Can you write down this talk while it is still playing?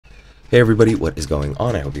Hey everybody, what is going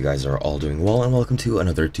on? I hope you guys are all doing well, and welcome to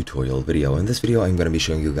another tutorial video. In this video, I'm going to be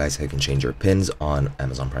showing you guys how you can change your pins on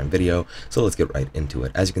Amazon Prime Video. So let's get right into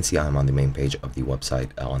it. As you can see, I'm on the main page of the website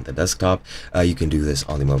on the desktop. You can do this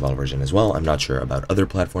on the mobile version as well. I'm not sure about other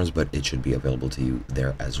platforms, but it should be available to you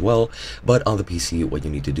there as well. But on the PC, what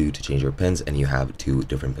you need to do to change your pins, and you have two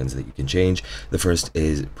different pins that you can change. The first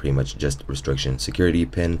is pretty much just restriction security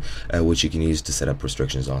pin, which you can use to set up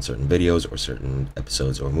restrictions on certain videos or certain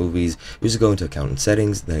episodes or movies. You just go into account and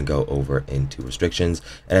settings, then go over into restrictions,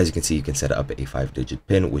 and as you can see, you can set up a 5-digit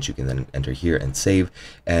pin, which you can then enter here and save,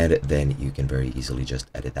 and then you can very easily just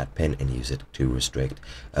edit that pin and use it to restrict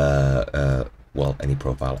well, any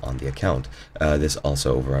profile on the account. This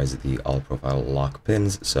also overrides the all profile lock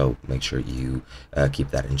pins, so make sure you keep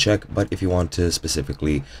that in check. But if you want to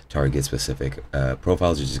specifically target specific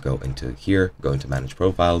profiles, you just go into here, go into manage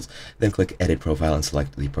profiles, then click edit profile and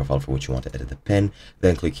select the profile for which you want to edit the pin.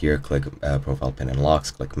 Then click here, click profile pin and locks,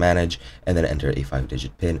 click manage, and then enter a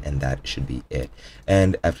 5-digit pin, and that should be it.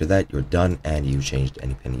 And after that, you're done and you changed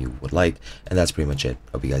any pin you would like, and that's pretty much it.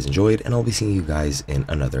 Hope you guys enjoyed, and I'll be seeing you guys in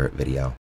another video.